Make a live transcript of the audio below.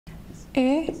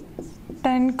A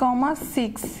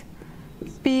 10,6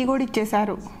 P కూడా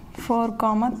ఇచ్చేసారు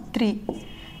 4,3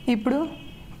 ఇప్పుడు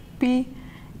P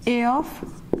A of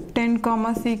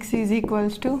 10,6 is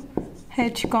equals to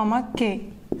H, K.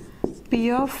 P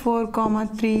of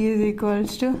 4,3 is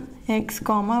equals to X,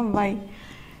 Y.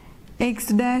 X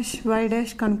dash Y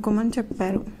dash కనుక్కోమని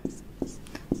చెప్పారు.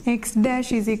 X dash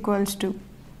is equals to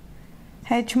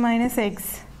H minus X,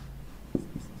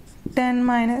 10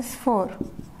 minus 4,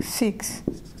 6.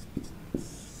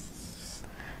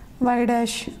 Y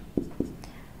dash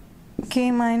K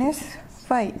minus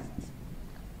 5,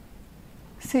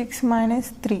 6 minus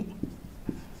 3.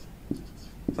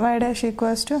 Y dash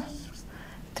equals to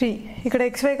 3. ఇక్కడ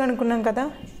XY కనుక్కున్నాం కదా,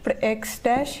 ఇప్పుడు X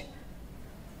dash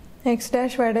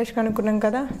Y dash కనుక్కున్నాం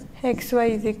కదా, XY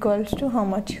is equals to how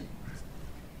much?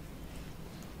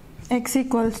 X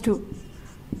equals to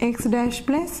X dash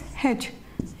plus H.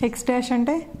 X dash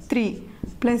అంటే 3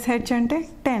 plus H అంటే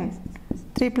 10.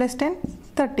 3 plus 10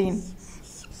 13.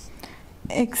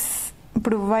 X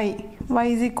ఇప్పుడు Y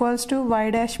is equals to Y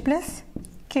dash plus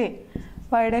K.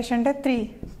 Y dash అంటే 3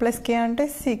 plus K అంటే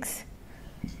 6.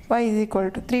 Y is equal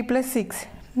to 3 plus 6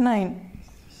 9.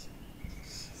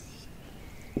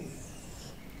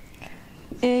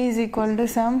 A is equal to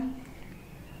sum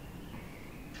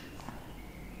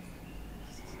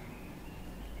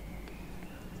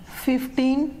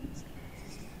 15,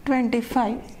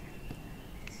 25.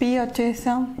 P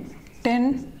వచ్చేసాం 10,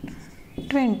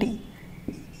 20.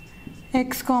 X,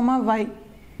 Y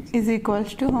is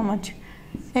equals to how much?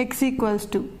 X equals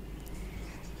to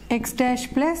X dash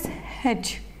plus H.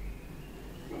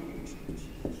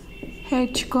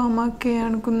 H, K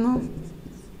అనుకుందాం.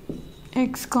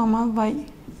 X, Y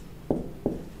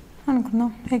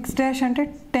అనుకుందాం. X dash అంటే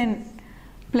 10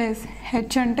 plus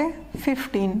H అంటే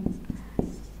 15.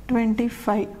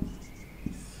 25.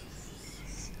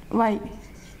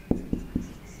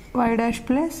 Y dash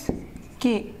plus K.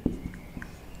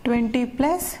 20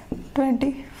 plus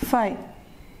 25.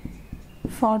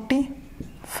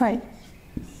 45.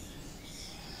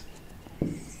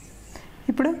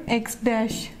 ఇప్పుడు X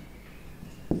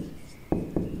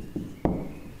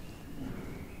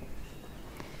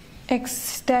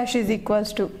dash is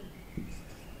equals to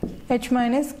H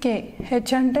minus K.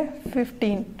 H అంటే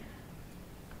 15.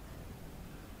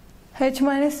 H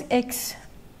minus X.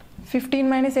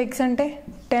 15 minus X అంటే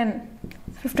 10.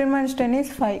 15 minus 10 is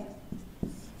 5.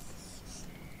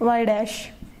 Y dash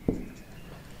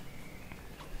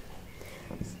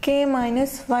K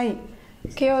minus Y.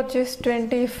 K వచ్చేసి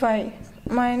 25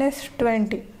 minus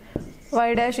 20. Y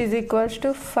dash is equals to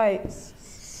 5.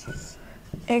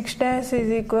 X dash is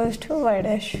equals to Y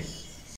dash.